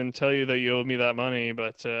with you and tell you that you owed me that money,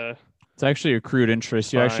 but it's actually accrued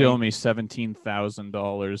interest. You fine. actually owe me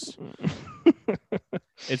 $17,000.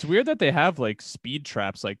 It's weird that they have like speed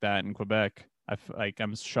traps like that in Quebec.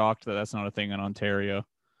 I'm shocked that that's not a thing in Ontario.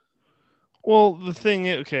 Well, the thing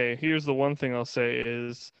is, okay, here's the one thing I'll say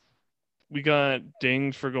is we got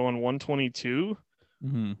dinged for going 122.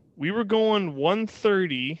 Mm-hmm. We were going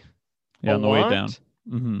 130 on the way down.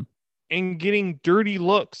 Mm-hmm. And getting dirty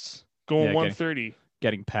looks going 130.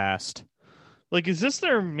 Getting passed. Like, is this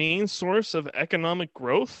their main source of economic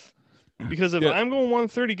growth? Because if I'm going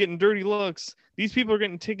 130 getting dirty looks, these people are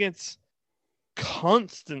getting tickets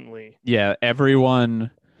constantly. Yeah,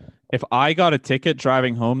 everyone. If I got a ticket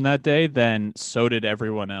driving home that day, then so did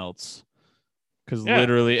everyone else. Because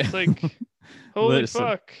literally, it's like, holy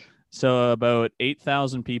fuck. So about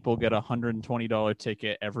 8,000 people get a $120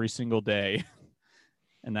 ticket every single day,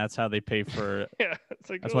 and that's how they pay for. Yeah, it's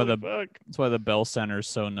like that's why the Bell Center is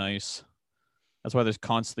so nice. That's why there's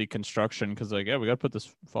constantly construction because we got to put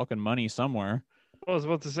this fucking money somewhere. I was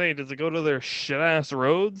about to say, does it go to their shit ass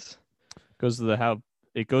roads? It goes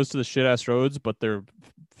to the shit ass roads, but they're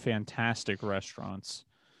fantastic restaurants.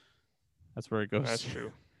 That's where it goes. That's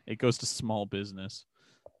true. It goes to small business.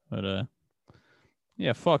 But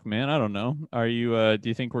yeah, fuck, man. I don't know. Are you? Do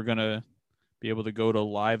you think we're gonna be able to go to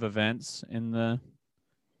live events in the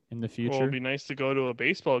future? Well, it'd be nice to go to a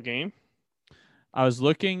baseball game. I was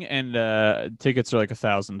looking, and tickets are like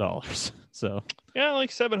 $1,000. So yeah, like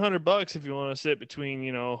 $700 if you want to sit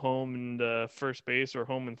between home and first base or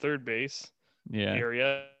home and third base. Yeah.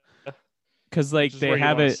 Area. Because like they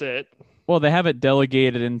have it. Well, they have it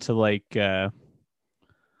delegated into like I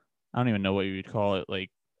don't even know what you would call it, like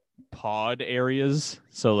pod areas.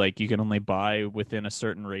 So like you can only buy within a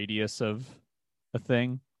certain radius of a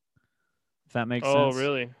thing. If that makes sense. Oh,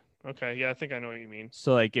 really? Okay, yeah, I think I know what you mean.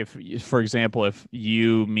 So like if, for example, if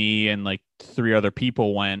you, me, and like 3 other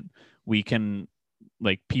people went, we can,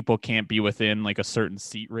 like, people can't be within like a certain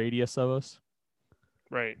seat radius of us.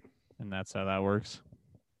 Right. And that's how that works.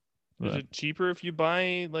 Is it cheaper if you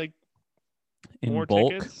buy like in more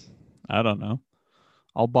bulk? Tickets? I don't know.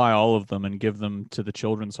 I'll buy all of them and give them to the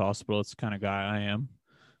children's hospital. It's the kind of guy I am.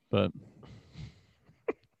 But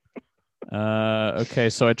okay,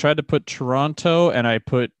 so I tried to put Toronto and I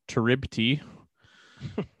put Taribti.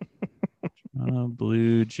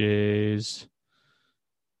 Blue Jays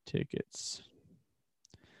tickets.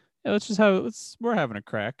 Yeah, we're having a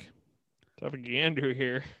crack. Let's have a gander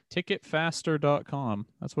here. Ticketfaster.com.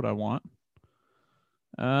 That's what I want.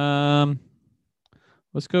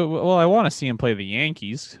 Let's go. Well, I want to see him play the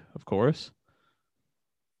Yankees, of course.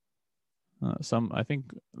 I think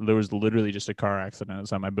there was literally just a car accident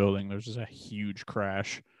outside my building. There's just a huge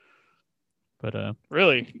crash. But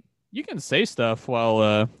really, you can say stuff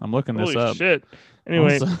while I'm looking this up. Holy shit!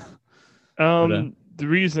 Anyway, the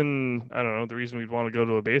reason we'd want to go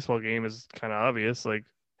to a baseball game is kind of obvious. Like,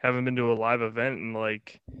 haven't been to a live event in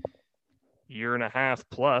like year and a half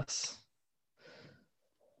plus.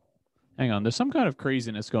 Hang on, there's some kind of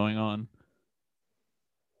craziness going on.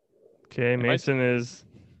 Okay, Mason is.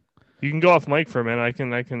 You can go off mic for a minute. I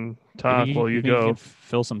can talk while you go. You can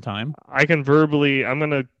fill some time. I can verbally. I'm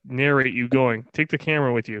gonna narrate you going. Take the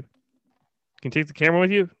camera with you. Can you take the camera with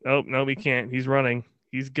you? Oh no, we can't. He's running.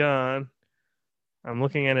 He's gone. I'm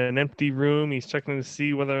looking at an empty room. He's checking to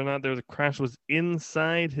see whether or not there's a crash was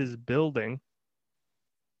inside his building.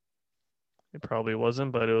 It probably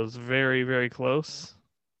wasn't, but it was very, very close.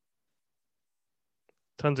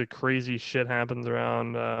 Tons of crazy shit happens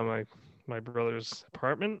around my brother's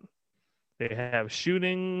apartment. They have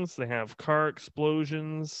shootings. They have car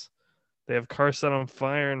explosions. They have cars set on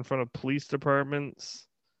fire in front of police departments.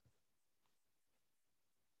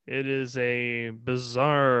 It is a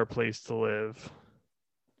bizarre place to live.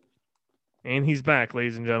 And he's back,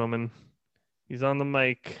 ladies and gentlemen. He's on the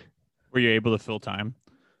mic. Were you able to fill time?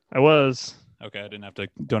 I was Okay, I don't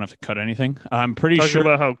have to cut anything. I'm pretty talking sure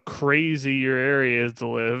about how crazy your area is to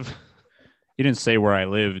live. you didn't say where I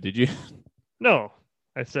live, did you? No,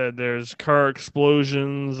 I said there's car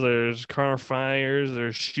explosions, there's car fires,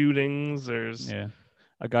 there's shootings, there's Yeah.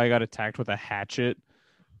 A guy got attacked with a hatchet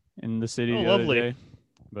in the city oh, the other lovely. day.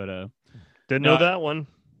 But Didn't no, know that one.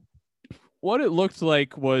 what it looked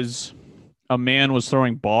like was a man was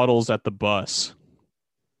throwing bottles at the bus.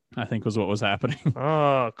 I think was what was happening.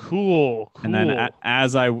 Ah, cool. And then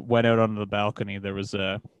as I went out onto the balcony, there was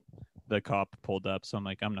the cop pulled up. So I'm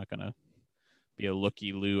like, I'm not gonna be a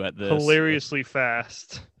looky loo at this. Hilariously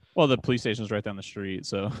fast. Well, the police station's right down the street,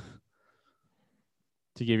 so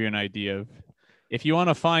to give you an idea of if you want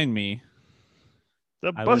to find me,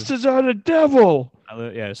 The buses are the devil.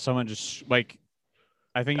 Yeah, someone just like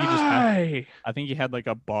I think he had like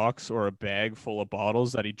a box or a bag full of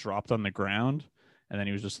bottles that he dropped on the ground, and then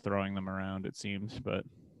he was just throwing them around. It seems, but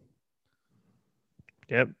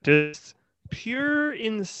yep, just pure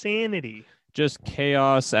insanity. Just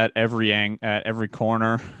chaos at every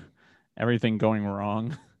corner, everything going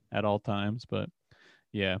wrong at all times. But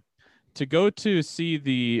yeah, to go to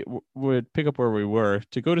see would pick up where we were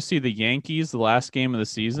to go to see the Yankees, the last game of the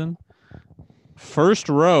season, first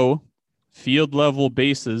row, field level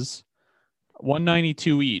bases,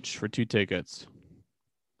 $192 each for 2 tickets.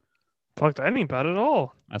 Fuck, that ain't bad at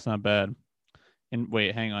all. That's not bad. And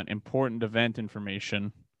wait, hang on. Important event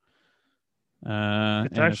information.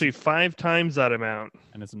 It's actually 5 times that amount.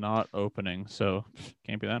 And it's not opening, so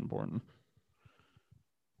can't be that important.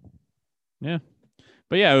 Yeah.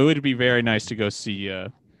 But yeah, it would be very nice to go see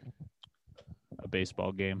a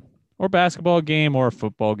baseball game or basketball game or a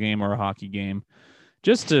football game or a hockey game.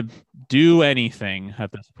 Just to do anything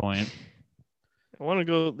at this point. I want to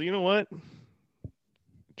go, you know what?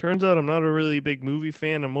 Turns out I'm not a really big movie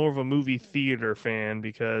fan. I'm more of a movie theater fan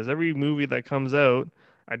because every movie that comes out,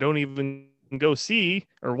 I don't even go see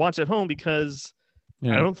or watch at home because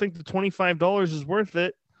I don't think the $25 is worth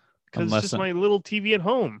it because it's just my little TV at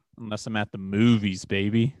home. Unless I'm at the movies,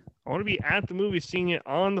 baby. I want to be at the movie seeing it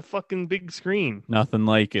on the fucking big screen. Nothing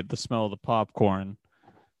like it. The smell of the popcorn.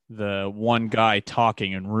 The one guy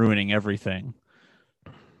talking and ruining everything.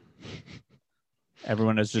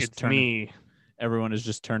 Everyone has just Everyone has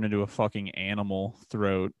just turned into a fucking animal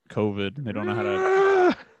throughout COVID. They don't know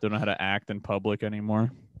how to act in public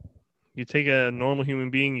anymore. You take a normal human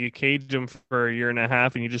being, you cage him for a year and a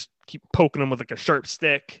half, and you just keep poking him with like a sharp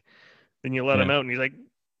stick. Then you let him out, and he's like,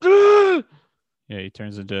 "Ah!" Yeah, he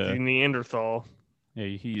turns into Neanderthal. Yeah,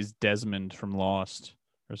 he's Desmond from Lost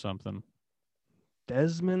or something.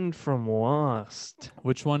 Desmond from Lost.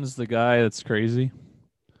 Which one's the guy that's crazy?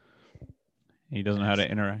 He doesn't know how to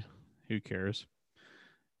interact. Who cares?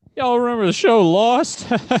 Y'all remember the show Lost?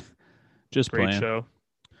 Just great playing. Show.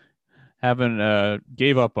 Haven't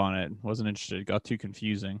gave up on it. Wasn't interested. It got too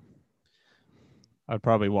confusing. I'd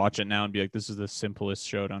probably watch it now and be like, "This is the simplest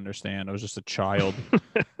show to understand." I was just a child.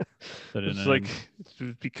 It's like it's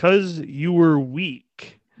because you were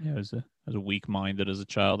weak. Yeah, I was weak-minded as a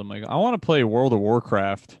child. I'm like, I want to play World of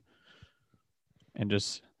Warcraft, and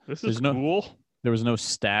just this is cool. There was no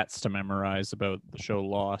stats to memorize about the show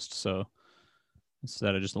Lost, so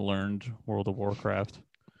instead I just learned World of Warcraft.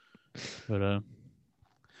 But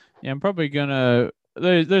yeah, I'm probably gonna.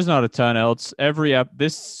 There's not a ton else.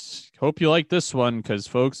 Hope you like this one because,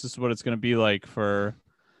 folks, this is what it's gonna be like for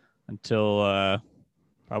until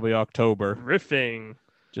probably October.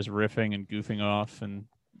 Just riffing and goofing off, and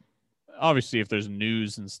obviously if there's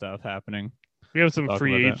news and stuff happening. We have some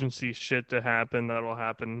free agency shit to happen that'll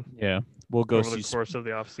happen. Yeah, we'll go over the course of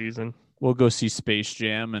the off season. We'll go see Space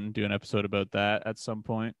Jam and do an episode about that at some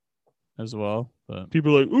point as well. But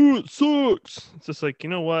people are like, "Ooh, it sucks." It's just like, you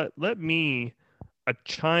know what? Let me, a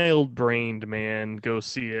child-brained man, go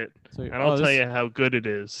see it, and I'll tell you how good it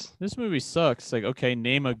is. This movie sucks. Like, okay,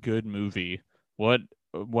 name a good movie.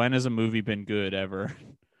 When has a movie been good ever?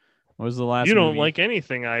 What was the last? You don't like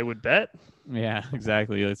anything, I would bet. Yeah,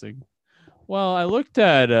 exactly. It's like, well, I looked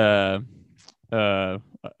at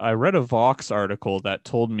I read a Vox article that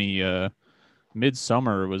told me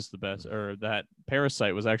Midsummer was the best, or that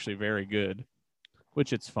Parasite was actually very good,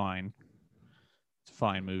 which it's fine. It's a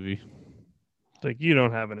fine movie. Like, you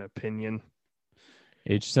don't have an opinion.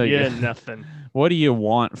 It's just like, Yeah, nothing. what do you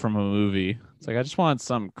want from a movie? It's like, I just want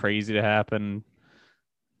something crazy to happen.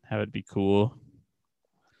 Have it be cool.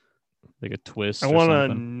 Like a twist I or want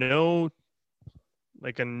something.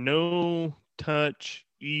 a no touch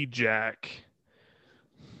e-jack.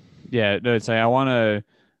 Yeah, no, it's like I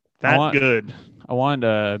That want good. I want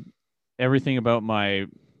everything about my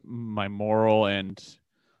moral and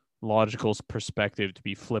logical perspective to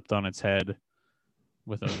be flipped on its head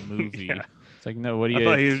with a movie. Yeah. It's like, no, what do I you?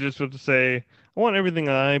 thought he was just about to say, I want everything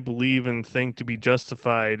I believe and think to be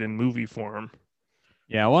justified in movie form.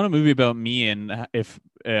 Yeah, I want a movie about me and if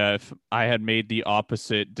I had made the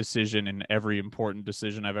opposite decision in every important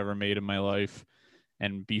decision I've ever made in my life,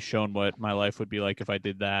 and be shown what my life would be like if I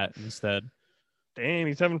did that instead. Damn,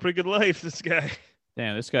 he's having a pretty good life, this guy.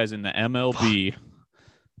 Damn, this guy's in the MLB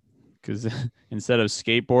because instead of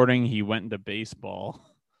skateboarding, he went into baseball.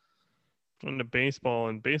 Into baseball,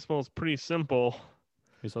 and baseball's pretty simple.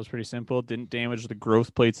 Baseball's pretty simple. Didn't damage the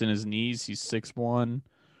growth plates in his knees. He's 6'1".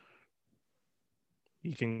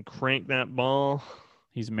 You can crank that ball.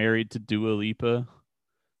 He's married to Dua Lipa.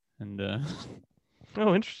 And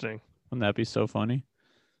Oh, interesting. wouldn't that be so funny?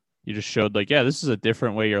 You just showed like, yeah, this is a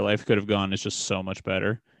different way your life could have gone. It's just so much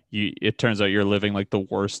better. It turns out you're living like the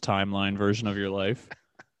worst timeline version of your life.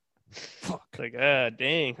 Fuck. It's like,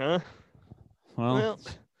 dang, huh? Well,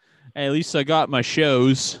 hey, at least I got my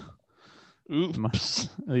shows. Oops.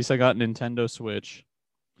 At least I got Nintendo Switch.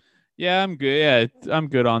 Yeah, I'm good. Yeah, I'm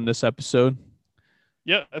good on this episode.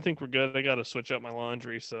 Yeah, I think we're good. I got to switch out my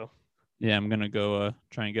laundry, so. Yeah, I'm gonna go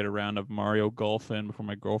try and get a round of Mario Golf in before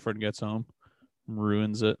my girlfriend gets home.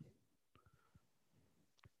 Ruins it.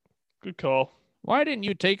 Good call. Why didn't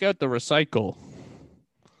you take out the recycle?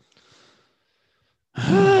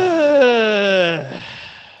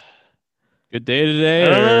 Good day today?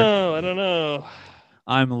 I don't know.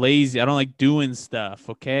 I'm lazy. I don't like doing stuff,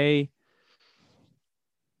 okay?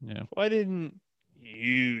 Yeah. Why didn't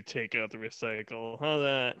you take out the recycle? How's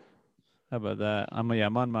that? How about that? I'm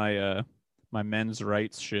on my my men's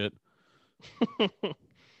rights shit.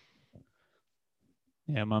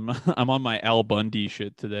 Yeah, I'm on my Al Bundy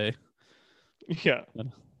shit today. Yeah.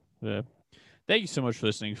 Yeah. Thank you so much for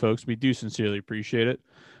listening, folks. We do sincerely appreciate it.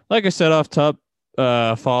 Like I said off top,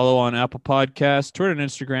 follow on Apple Podcasts, Twitter, and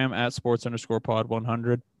Instagram at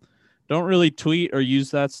sports_pod100. Don't really tweet or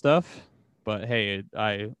use that stuff, but hey,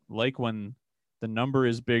 I like when the number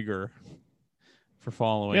is bigger for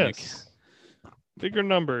following. Yes. Bigger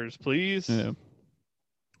numbers, please. Yeah.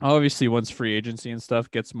 Obviously, once free agency and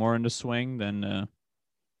stuff gets more into swing, then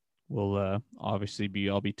we'll obviously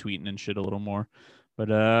I'll be tweeting and shit a little more. But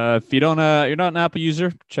if you're not an Apple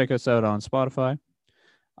user, check us out on Spotify.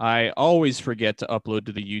 I always forget to upload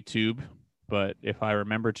to the YouTube, but if I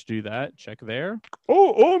remember to do that, check there.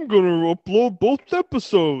 Oh, I'm gonna upload both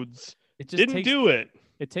episodes. It just Didn't do it.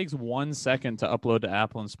 It takes 1 second to upload to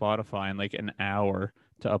Apple and Spotify, and like an hour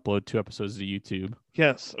to upload 2 episodes to YouTube.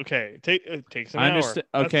 Yes. Okay. It takes an I hour. understand.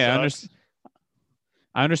 Okay, I understand.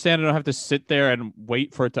 I understand I don't have to sit there and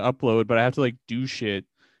wait for it to upload, but I have to like do shit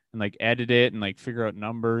and like edit it and like figure out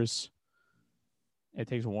numbers. It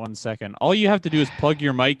takes 1 second. All you have to do is plug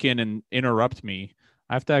your mic in and interrupt me.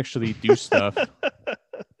 I have to actually do stuff.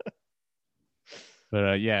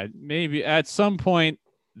 But yeah, maybe at some point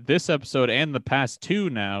this episode and the past 2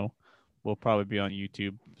 now will probably be on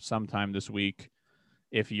YouTube sometime this week.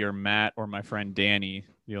 If you're Matt or my friend Danny,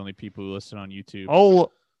 the only people who listen on YouTube.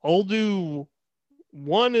 I'll do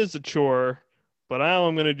 1 as a chore, but now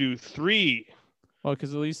I'm gonna do 3. Well,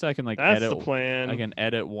 because at least I can like That's edit. the plan. I can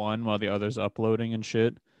edit 1 while the other's uploading and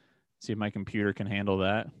shit. See if my computer can handle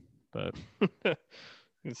that. But you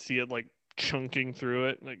can see it like chunking through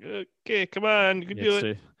it. Like, okay, come on, you can do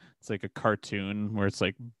it. It's like a cartoon where it's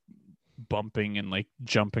like bumping and like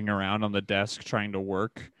jumping around on the desk trying to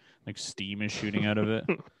work. Like steam is shooting out of it.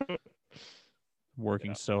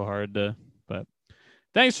 Working so hard to. But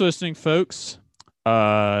thanks for listening, folks.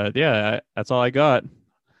 Yeah, that's all I got.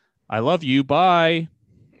 I love you. Bye.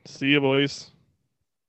 See you, boys.